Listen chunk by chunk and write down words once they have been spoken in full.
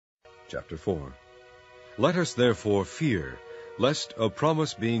Chapter 4. Let us therefore fear, lest a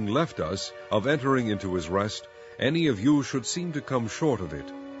promise being left us of entering into his rest, any of you should seem to come short of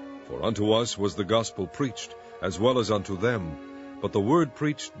it. For unto us was the gospel preached, as well as unto them. But the word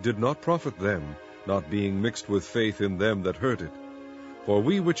preached did not profit them, not being mixed with faith in them that heard it. For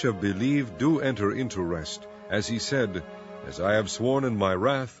we which have believed do enter into rest, as he said, As I have sworn in my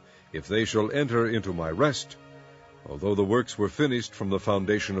wrath, if they shall enter into my rest, although the works were finished from the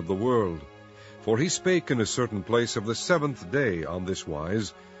foundation of the world. For he spake in a certain place of the 7th day on this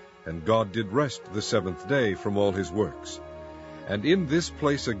wise, and God did rest the 7th day from all his works. And in this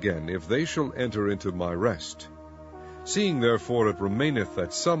place again, if they shall enter into my rest. Seeing therefore it remaineth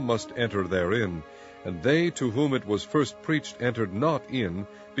that some must enter therein, and they to whom it was first preached entered not in,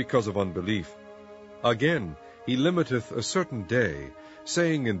 because of unbelief. Again, he limiteth a certain day,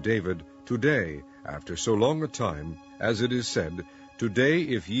 saying in David, Today, after so long a time, as it is said, Today,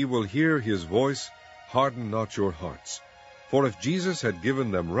 if ye will hear his voice, harden not your hearts. For if Jesus had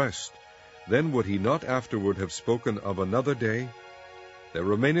given them rest, then would he not afterward have spoken of another day? There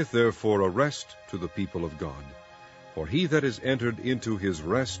remaineth therefore a rest to the people of God. For he that is entered into his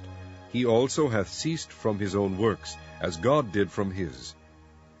rest, he also hath ceased from his own works, as God did from his.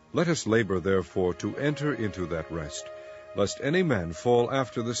 Let us labor therefore to enter into that rest, lest any man fall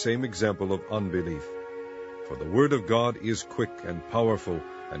after the same example of unbelief. For the word of God is quick and powerful,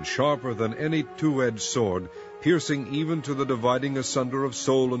 and sharper than any two-edged sword, piercing even to the dividing asunder of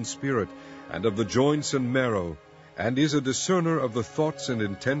soul and spirit, and of the joints and marrow, and is a discerner of the thoughts and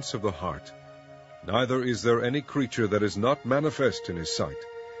intents of the heart. Neither is there any creature that is not manifest in his sight,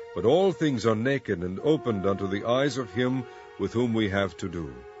 but all things are naked and opened unto the eyes of him with whom we have to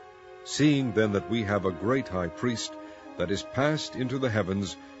do. Seeing then that we have a great high priest, that is passed into the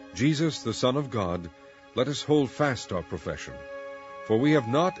heavens, Jesus the Son of God, let us hold fast our profession. For we have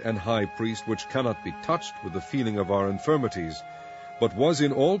not an high priest which cannot be touched with the feeling of our infirmities, but was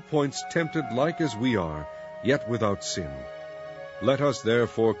in all points tempted like as we are, yet without sin. Let us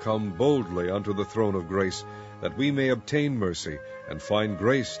therefore come boldly unto the throne of grace, that we may obtain mercy, and find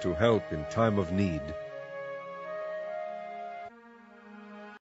grace to help in time of need.